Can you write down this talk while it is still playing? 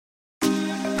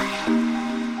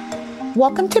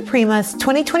Welcome to Prima's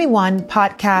 2021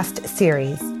 podcast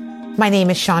series. My name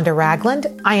is Shonda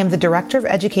Ragland. I am the Director of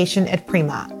Education at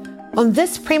Prima. On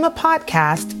this Prima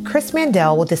podcast, Chris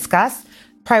Mandel will discuss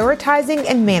prioritizing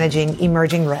and managing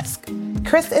emerging risk.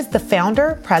 Chris is the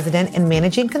founder, president, and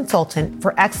managing consultant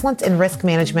for Excellence in Risk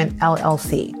Management,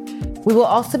 LLC. We will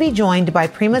also be joined by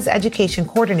Prima's education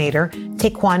coordinator,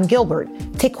 Taquan Gilbert.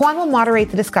 Taquan will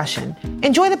moderate the discussion.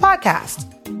 Enjoy the podcast.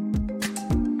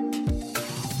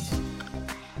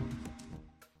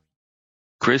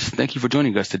 Chris, thank you for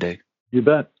joining us today. You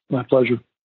bet. My pleasure.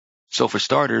 So for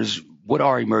starters, what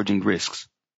are emerging risks?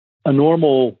 A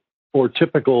normal or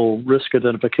typical risk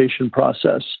identification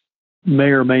process may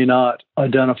or may not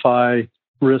identify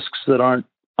risks that aren't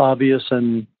obvious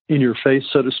and in your face,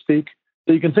 so to speak.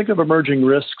 So you can think of emerging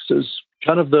risks as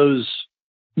kind of those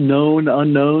known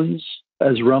unknowns,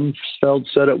 as Rumsfeld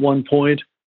said at one point,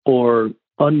 or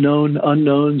unknown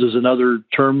unknowns is another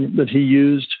term that he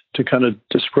used to kind of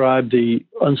describe the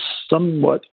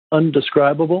somewhat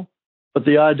undescribable. But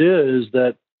the idea is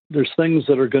that there's things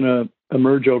that are going to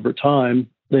emerge over time.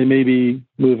 They may be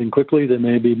moving quickly. They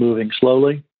may be moving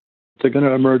slowly. They're going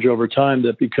to emerge over time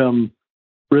that become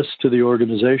risks to the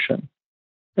organization.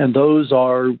 And those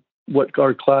are what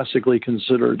are classically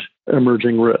considered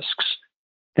emerging risks.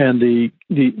 And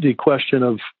the question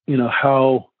of,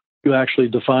 how you actually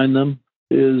define them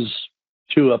is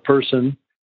to a person,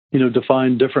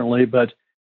 defined differently. But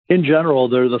in general,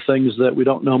 they're the things that we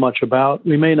don't know much about.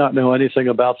 We may not know anything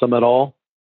about them at all.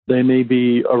 They may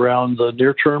be around the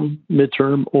near term,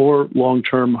 midterm, or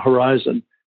long-term horizon.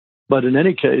 But in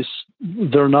any case,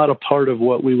 they're not a part of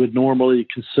what we would normally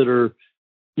consider,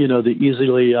 the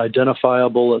easily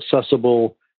identifiable,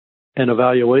 accessible, and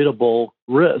evaluatable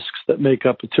risks that make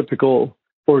up a typical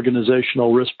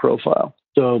organizational risk profile.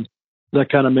 So that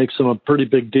kind of makes them a pretty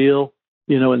big deal,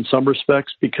 in some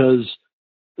respects, because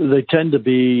they tend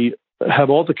to have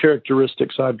all the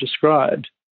characteristics I've described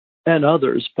and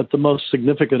others, but the most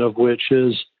significant of which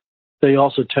is they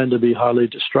also tend to be highly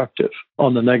destructive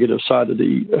on the negative side of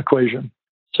the equation.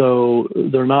 So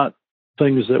they're not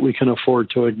things that we can afford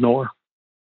to ignore.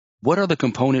 What are the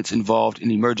components involved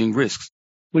in emerging risks?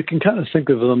 We can kind of think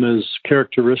of them as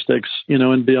characteristics,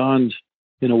 and beyond,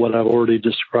 what I've already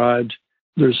described.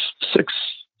 There's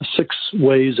six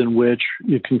ways in which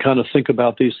you can kind of think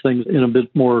about these things in a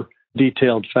bit more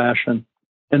detailed fashion.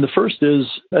 And the first is,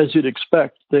 as you'd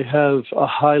expect, they have a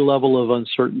high level of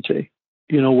uncertainty.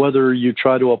 Whether you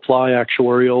try to apply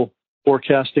actuarial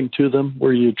forecasting to them,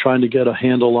 where you're trying to get a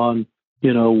handle on,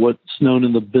 what's known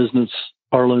in the business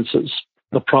parlance as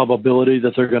the probability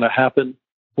that they're going to happen,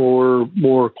 or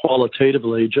more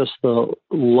qualitatively, just the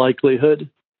likelihood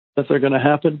that they're going to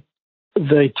happen,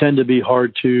 they tend to be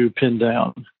hard to pin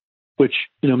down, which,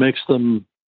 makes them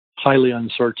highly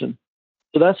uncertain.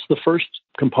 So that's the first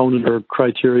component or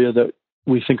criteria that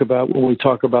we think about when we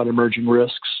talk about emerging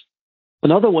risks.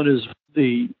 Another one is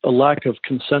a lack of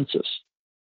consensus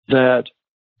that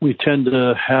we tend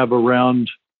to have around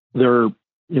their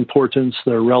importance,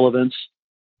 their relevance,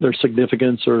 their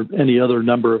significance, or any other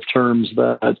number of terms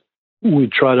that we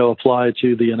try to apply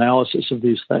to the analysis of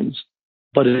these things.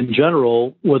 But in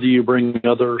general, whether you bring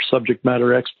other subject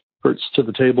matter experts to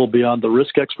the table beyond the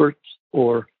risk experts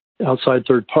or outside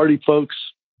third-party folks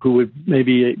who would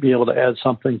maybe be able to add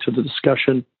something to the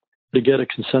discussion to get a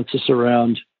consensus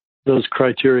around those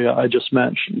criteria I just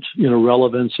mentioned,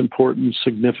 relevance, importance,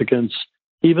 significance,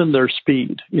 even their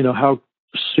speed, how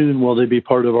soon will they be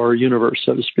part of our universe,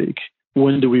 so to speak?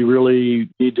 When do we really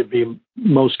need to be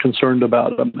most concerned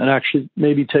about them and actually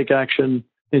maybe take action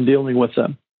in dealing with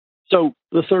them? So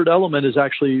the third element is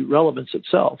actually relevance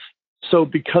itself. So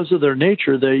because of their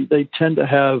nature, they tend to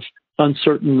have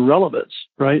uncertain relevance,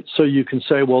 right? So you can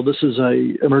say, well, this is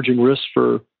a emerging risk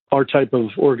for our type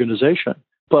of organization,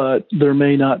 but there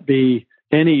may not be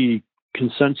any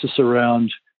consensus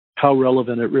around how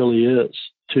relevant it really is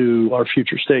to our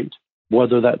future state,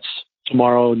 whether that's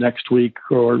tomorrow, next week,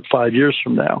 or 5 years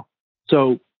from now.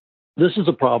 So this is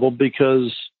a problem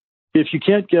because if you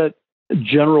can't get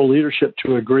general leadership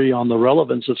to agree on the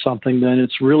relevance of something, then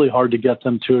it's really hard to get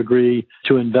them to agree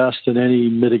to invest in any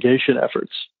mitigation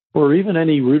efforts or even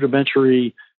any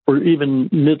rudimentary or even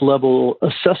mid-level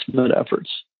assessment efforts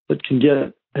that can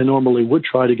get and normally would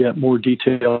try to get more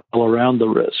detail around the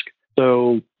risk.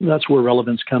 So that's where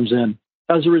relevance comes in.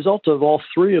 As a result of all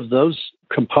three of those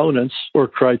components or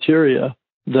criteria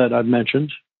that I've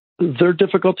mentioned, they're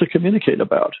difficult to communicate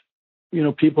about.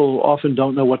 People often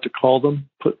don't know what to call them,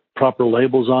 put proper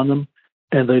labels on them,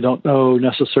 and they don't know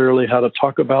necessarily how to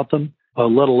talk about them,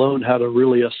 let alone how to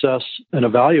really assess and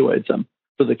evaluate them.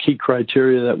 are the key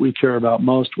criteria that we care about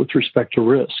most with respect to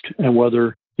risk and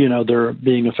whether, they're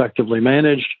being effectively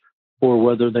managed or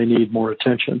whether they need more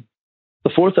attention.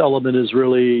 The fourth element is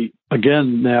really,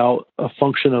 again, now a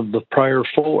function of the prior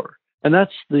four. And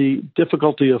that's the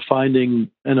difficulty of finding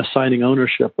and assigning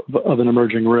ownership of an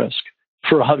emerging risk.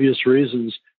 For obvious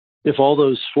reasons, if all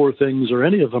those four things or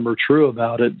any of them are true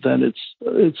about it, then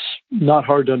it's not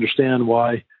hard to understand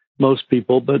why most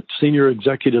people, but senior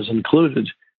executives included,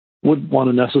 wouldn't want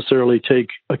to necessarily take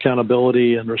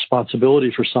accountability and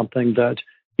responsibility for something that,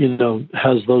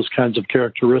 has those kinds of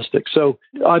characteristics. So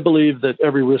I believe that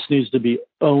every risk needs to be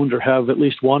owned or have at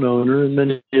least one owner, and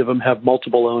many of them have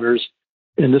multiple owners.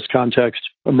 In this context,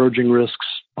 emerging risks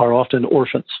are often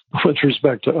orphans with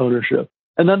respect to ownership.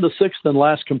 And then the sixth and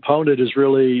last component is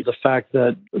really the fact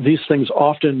that these things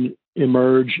often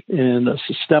emerge in a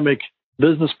systemic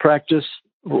business practice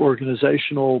or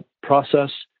organizational process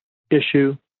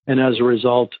issue. And as a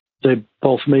result, they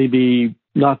both may be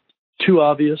not too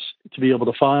obvious to be able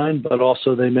to find, but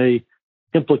also they may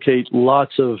implicate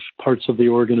lots of parts of the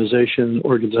organizational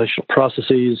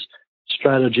processes,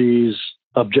 strategies,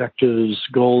 objectives,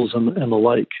 goals, and the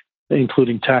like,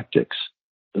 including tactics.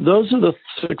 Those are the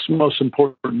six most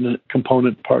important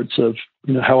component parts of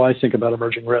how I think about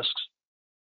emerging risks.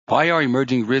 Why are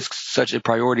emerging risks such a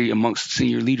priority amongst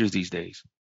senior leaders these days?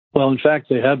 Well, in fact,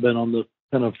 they have been on the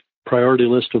kind of priority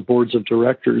list of boards of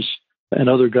directors and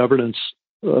other governance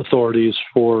authorities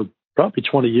for probably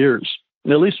 20 years,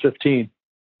 at least 15.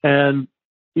 And,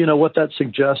 what that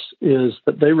suggests is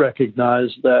that they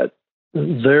recognize that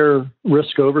their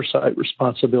risk oversight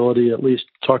responsibility, at least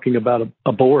talking about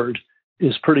a board,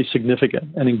 is pretty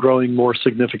significant and growing more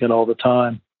significant all the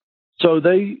time. So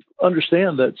they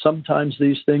understand that sometimes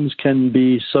these things can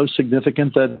be so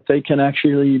significant that they can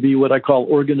actually be what I call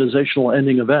organizational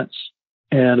ending events.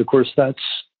 And of course, that's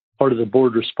part of the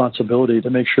board responsibility to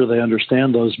make sure they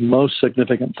understand those most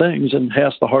significant things and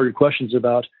ask the harder questions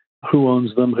about who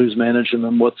owns them, who's managing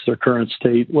them, what's their current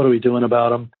state, what are we doing about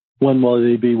them, when will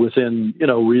they be within,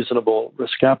 reasonable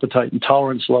risk appetite and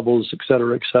tolerance levels, et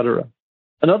cetera, et cetera.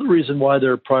 Another reason why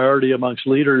they're priority amongst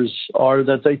leaders are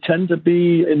that they tend to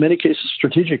be, in many cases,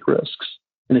 strategic risks.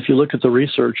 And if you look at the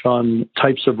research on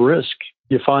types of risk,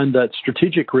 you find that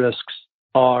strategic risks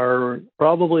are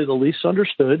probably the least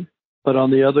understood, but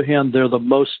on the other hand, they're the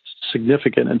most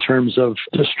significant in terms of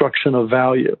destruction of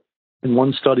value. And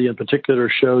one study in particular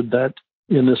showed that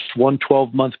in this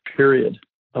 12-month period,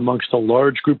 amongst a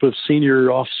large group of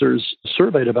senior officers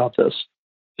surveyed about this,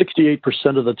 68%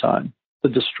 of the time, the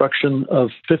destruction of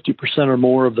 50% or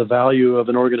more of the value of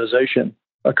an organization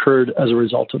occurred as a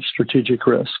result of strategic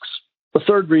risks. The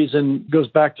third reason goes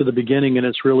back to the beginning, and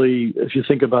it's really, if you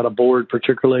think about a board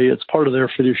particularly, it's part of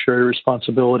their fiduciary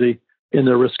responsibility in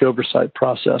their risk oversight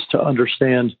process to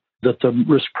understand that the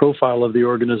risk profile of the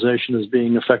organization is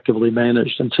being effectively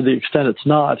managed. And to the extent it's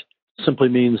not, simply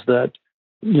means that,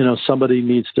 somebody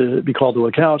needs to be called to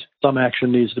account, some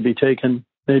action needs to be taken,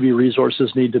 maybe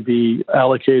resources need to be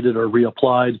allocated or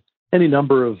reapplied, any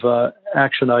number of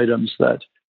action items that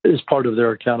is part of their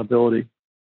accountability.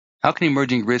 How can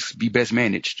emerging risks be best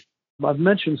managed? I've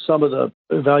mentioned some of the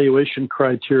evaluation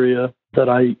criteria that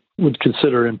I would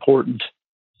consider important.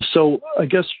 So I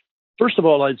guess, first of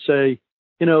all, I'd say,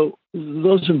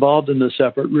 those involved in this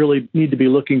effort really need to be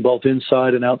looking both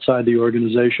inside and outside the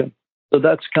organization. So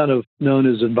that's kind of known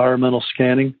as environmental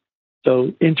scanning.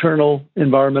 So internal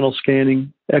environmental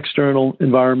scanning, external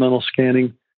environmental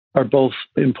scanning are both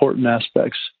important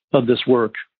aspects of this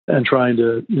work and trying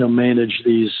to, manage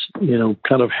these,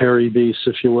 kind of hairy beasts,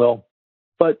 if you will.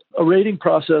 But a rating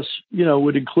process,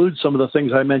 would include some of the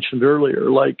things I mentioned earlier,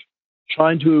 like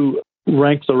trying to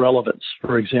rank the relevance,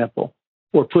 for example,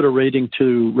 or put a rating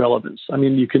to relevance. I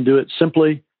mean, you can do it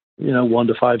simply, 1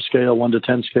 to 5 scale, 1 to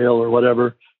 10 scale or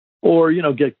whatever, or,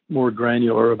 get more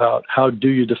granular about how do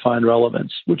you define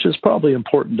relevance, which is probably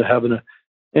important to have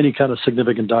any kind of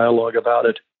significant dialogue about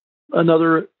it.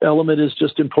 Another element is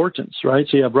just importance, right?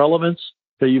 So you have relevance,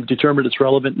 okay, you've determined it's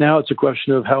relevant. Now it's a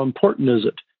question of how important is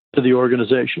it to the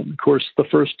organization. Of course, the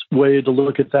first way to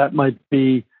look at that might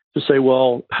be to say,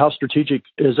 well, how strategic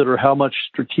is it, or how much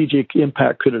strategic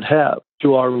impact could it have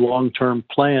to our long-term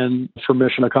plan for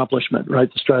mission accomplishment,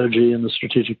 right? The strategy and the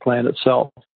strategic plan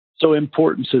itself. So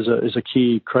importance is a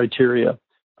key criteria.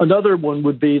 Another one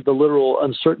would be the literal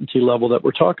uncertainty level that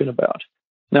we're talking about.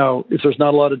 Now, if there's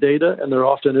not a lot of data, and there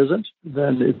often isn't,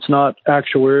 then it's not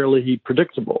actuarially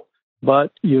predictable.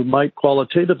 But you might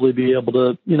qualitatively be able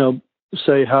to,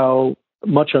 say how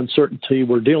much uncertainty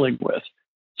we're dealing with,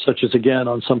 such as, again,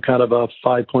 on some kind of a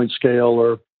 5-point scale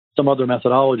or some other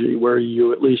methodology where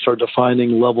you at least are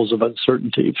defining levels of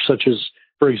uncertainty, such as,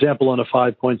 for example, on a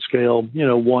 5-point scale,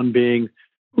 1 being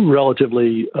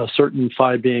relatively certain,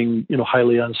 5 being,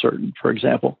 highly uncertain, for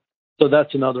example. So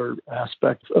that's another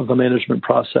aspect of the management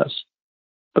process.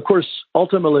 Of course,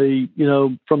 ultimately,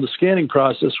 from the scanning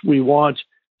process, we want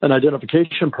an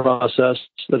identification process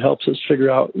that helps us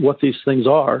figure out what these things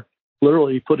are,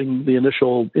 literally putting the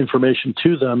initial information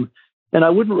to them. And I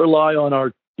wouldn't rely on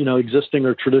our, existing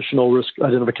or traditional risk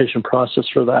identification process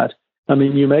for that. I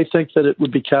mean, you may think that it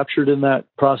would be captured in that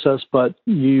process, but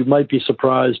you might be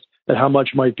surprised at how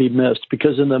much might be missed,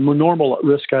 because in the normal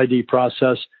risk ID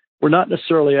process, we're not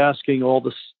necessarily asking all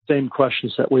the same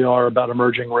questions that we are about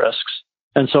emerging risks.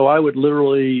 And so I would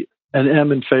literally and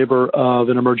am in favor of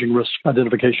an emerging risk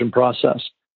identification process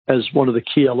as one of the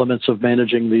key elements of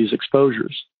managing these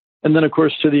exposures. And then, of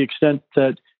course, to the extent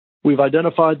that we've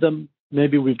identified them,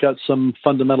 maybe we've got some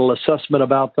fundamental assessment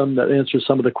about them that answers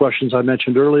some of the questions I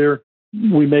mentioned earlier.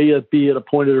 We may be at a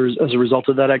point as a result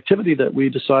of that activity that we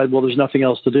decide, well, there's nothing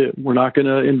else to do. We're not going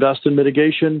to invest in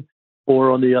mitigation,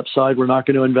 or on the upside, we're not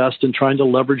going to invest in trying to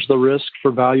leverage the risk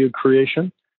for value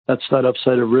creation. That's that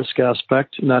upside of risk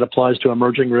aspect, and that applies to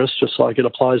emerging risks just like it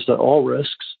applies to all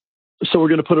risks. So we're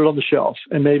going to put it on the shelf,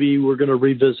 and maybe we're going to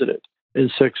revisit it in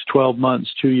 6, 12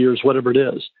 months, 2 years, whatever it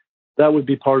is. That would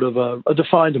be part of a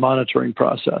defined monitoring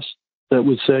process that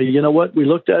would say, you know what, we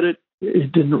looked at it.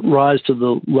 It didn't rise to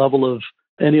the level of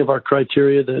any of our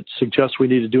criteria that suggests we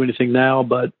need to do anything now,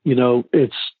 but,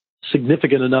 it's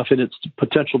significant enough in its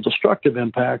potential destructive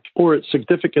impact, or it's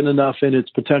significant enough in its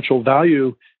potential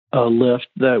value lift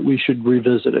that we should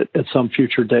revisit it at some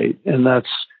future date. And that's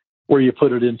where you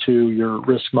put it into your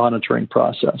risk monitoring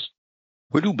process.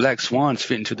 Where do black swans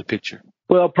fit into the picture?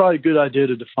 Well, probably a good idea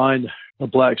to define a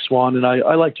black swan. And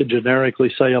I like to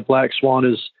generically say a black swan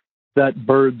is that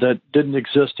bird that didn't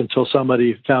exist until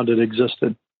somebody found it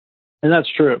existed. And that's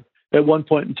true. At one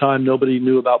point in time, nobody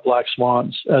knew about black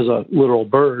swans as a literal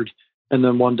bird. And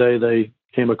then one day they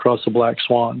came across a black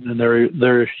swan, and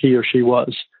there he or she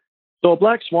was. So a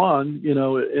black swan,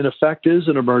 in effect is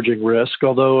an emerging risk,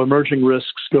 although emerging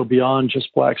risks go beyond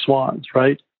just black swans,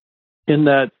 right? In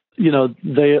that,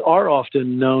 they are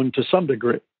often known to some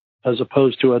degree, as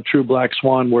opposed to a true black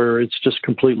swan where it's just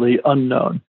completely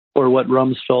unknown, or what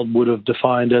Rumsfeld would have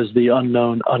defined as the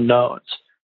unknown unknowns.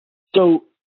 So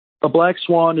a black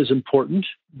swan is important,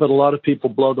 but a lot of people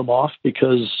blow them off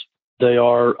because they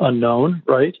are unknown,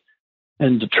 right?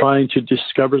 And trying to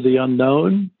discover the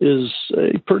unknown is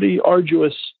a pretty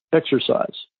arduous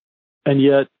exercise. And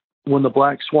yet, when the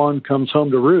black swan comes home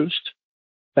to roost,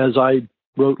 as I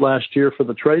wrote last year for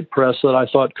the trade press that I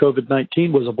thought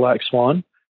COVID-19 was a black swan,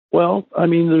 well, I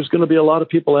mean, there's going to be a lot of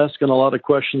people asking a lot of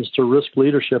questions to risk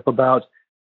leadership about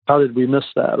how did we miss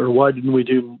that, or why didn't we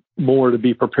do more to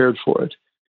be prepared for it?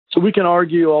 So we can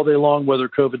argue all day long whether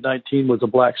COVID-19 was a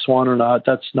black swan or not.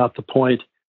 That's not the point.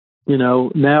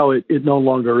 Now it no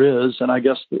longer is. And I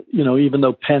guess, even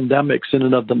though pandemics in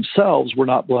and of themselves were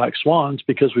not black swans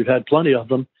because we've had plenty of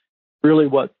them, really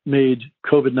what made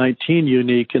COVID-19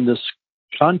 unique in this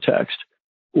context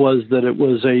was that it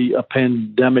was a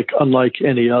pandemic unlike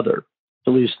any other.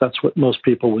 At least that's what most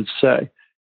people would say.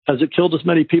 Has it killed as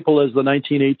many people as the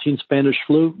 1918 Spanish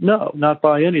flu? No, not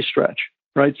by any stretch,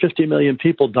 right? 50 million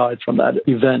people died from that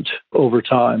event over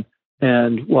time.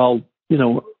 And while,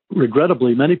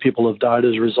 regrettably, many people have died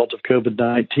as a result of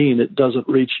COVID-19, it doesn't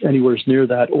reach anywhere near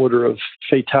that order of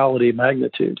fatality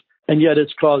magnitude. And yet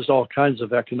it's caused all kinds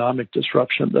of economic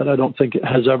disruption that I don't think it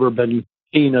has ever been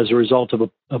seen as a result of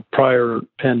a prior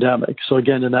pandemic. So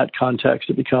again, in that context,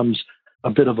 it becomes a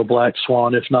bit of a black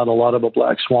swan, if not a lot of a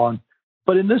black swan.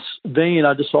 But in this vein,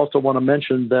 I just also want to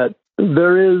mention that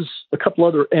there is a couple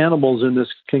other animals in this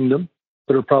kingdom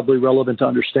that are probably relevant to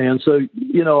understand. So,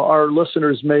 our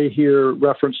listeners may hear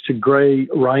reference to gray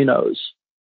rhinos.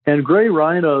 And gray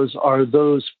rhinos are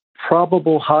those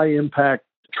probable high-impact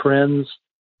trends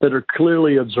that are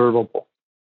clearly observable,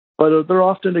 but they're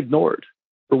often ignored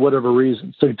for whatever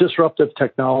reason. So disruptive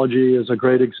technology is a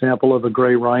great example of a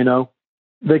gray rhino.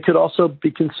 They could also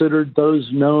be considered those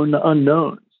known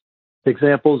unknowns.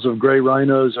 Examples of gray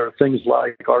rhinos are things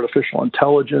like artificial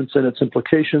intelligence and its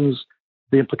implications,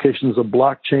 the implications of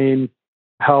blockchain,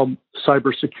 how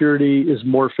cybersecurity is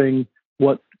morphing,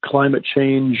 what climate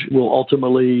change will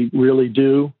ultimately really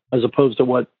do, as opposed to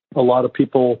what a lot of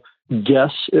people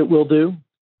guess it will do.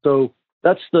 So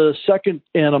that's the second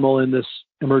animal in this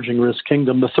emerging risk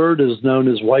kingdom. The third is known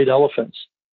as white elephants.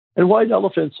 And white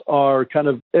elephants are kind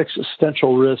of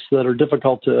existential risks that are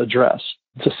difficult to address.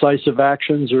 Decisive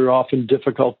actions are often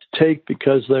difficult to take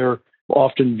because they're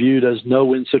often viewed as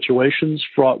no-win situations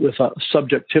fraught with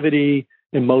subjectivity,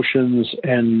 emotions,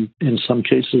 and in some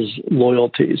cases,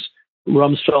 loyalties.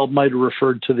 Rumsfeld might have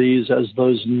referred to these as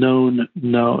those known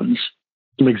knowns.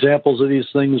 Some examples of these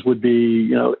things would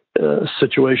be,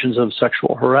 situations of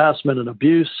sexual harassment and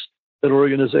abuse that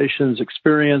organizations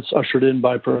experience, ushered in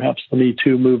by perhaps the Me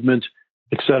Too movement,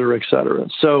 et cetera, et cetera.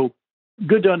 So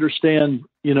good to understand,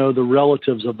 the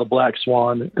relatives of the black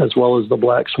swan as well as the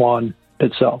black swan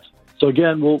itself. So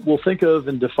again, we'll think of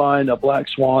and define a black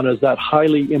swan as that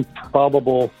highly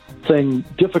improbable thing,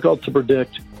 difficult to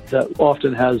predict, that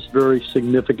often has very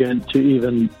significant to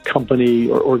even company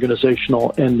or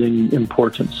organizational ending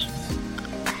importance.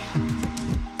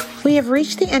 We have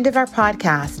reached the end of our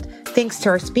podcast. Thanks to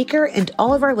our speaker and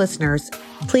all of our listeners.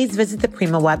 Please visit the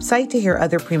Prima website to hear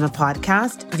other Prima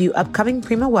podcasts, view upcoming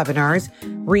Prima webinars,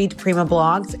 read Prima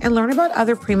blogs, and learn about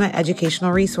other Prima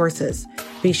educational resources.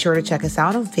 Be sure to check us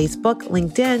out on Facebook,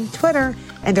 LinkedIn, Twitter,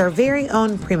 and our very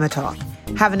own Prima Talk.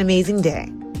 Have an amazing day.